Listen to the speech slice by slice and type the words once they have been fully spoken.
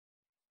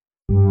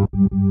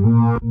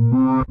You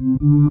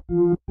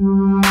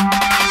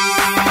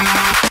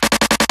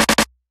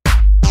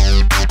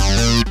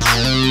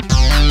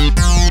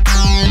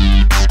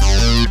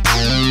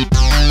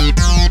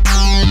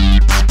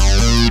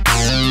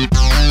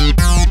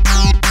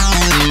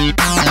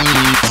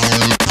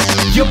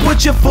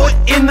put your foot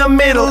in the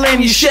middle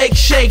and you shake,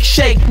 shake,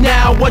 shake.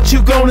 Now what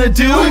you gonna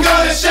do? We're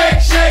gonna shake,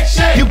 shake,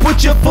 shake. You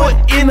put your foot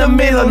in the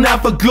middle, now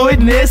for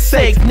goodness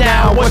sake.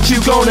 Now what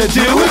you gonna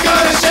do? We're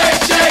gonna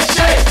shake, shake,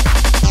 shake.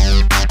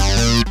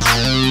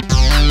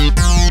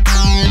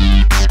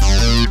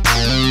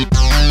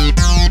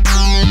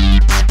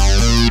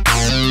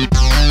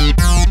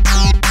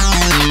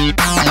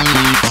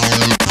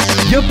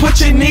 You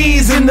put your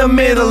knees in the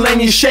middle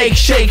and you shake,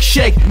 shake,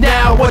 shake.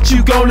 Now what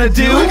you gonna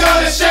do? We're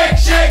gonna shake,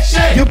 shake,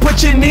 shake. You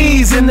put your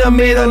knees in the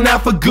middle, now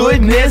for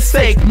goodness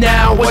sake.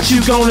 Now what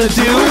you gonna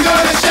do? We're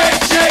gonna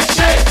shake, shake,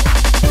 shake.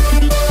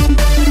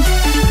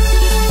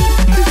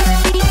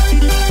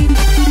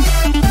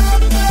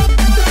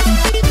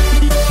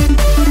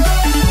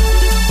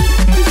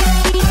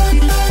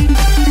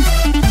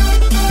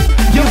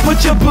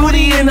 Put your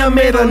booty in the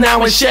middle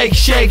now and shake,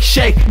 shake,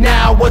 shake.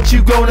 Now what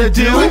you gonna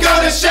do? We're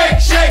gonna shake,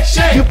 shake,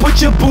 shake. You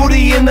put your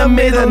booty in the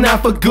middle now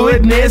for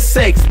goodness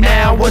sakes.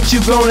 Now what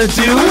you gonna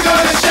do? We're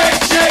gonna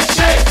shake, shake,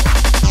 shake.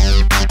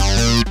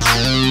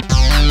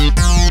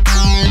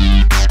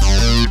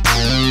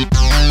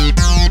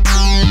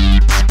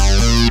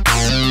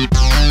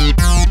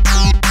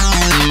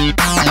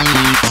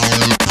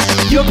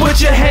 You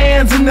put your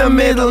hands in the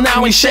middle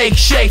now and shake,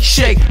 shake,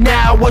 shake.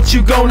 Now what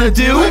you gonna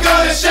do? We're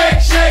gonna shake,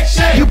 shake,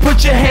 shake. You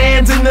put your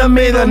hands in the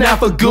middle now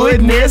for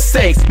goodness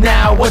sakes.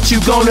 Now what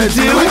you gonna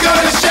do? We're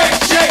gonna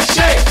shake, shake,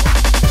 shake.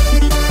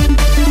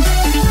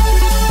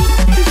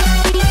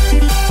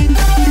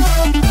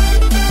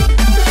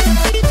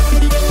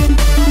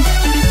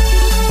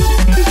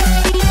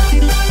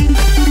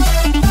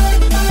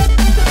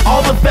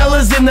 All the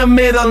fellas in the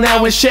middle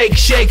now and shake,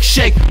 shake,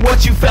 shake.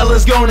 What you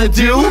fellas gonna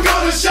do? We're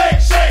gonna shake,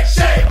 shake,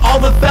 shake. All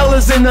the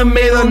fellas in the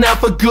middle now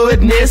for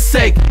goodness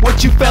sake.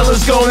 What you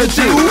fellas gonna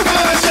do? We're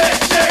gonna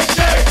shake, shake,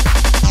 shake.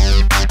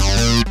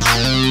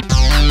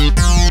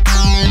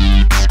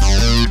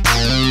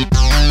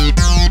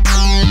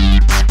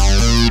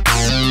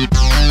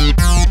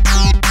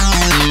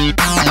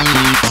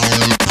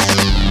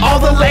 All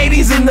the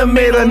ladies in the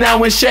middle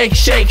now and shake,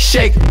 shake,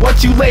 shake.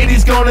 What you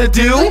ladies gonna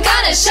do? We're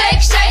gonna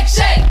shake, shake,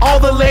 shake. All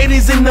the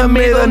ladies in the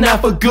middle now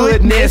for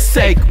goodness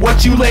sake.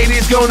 What you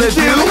ladies gonna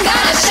do? We're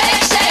gonna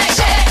shake, shake,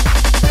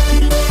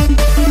 shake.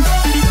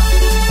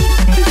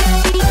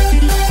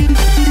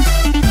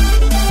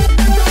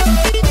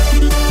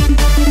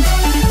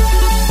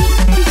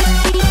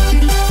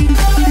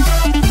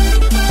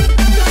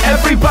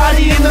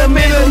 Everybody in the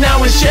middle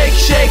now and shake,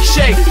 shake,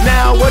 shake.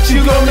 Now what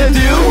you gonna do?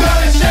 We're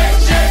gonna shake,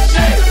 shake,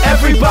 shake.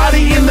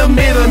 Everybody in the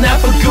middle now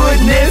for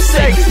goodness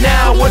sake.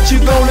 Now what you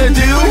gonna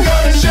do? We're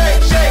gonna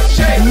shake, shake,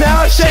 shake.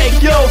 Now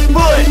shake your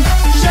foot.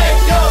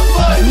 Shake your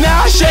foot.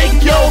 Now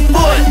shake your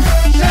foot.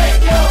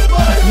 Shake your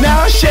foot.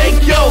 Now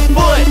shake your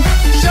foot.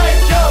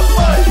 Shake your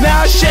foot.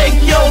 Now shake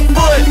your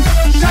foot.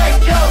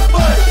 Shake your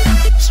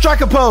foot.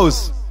 Strike a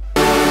pose.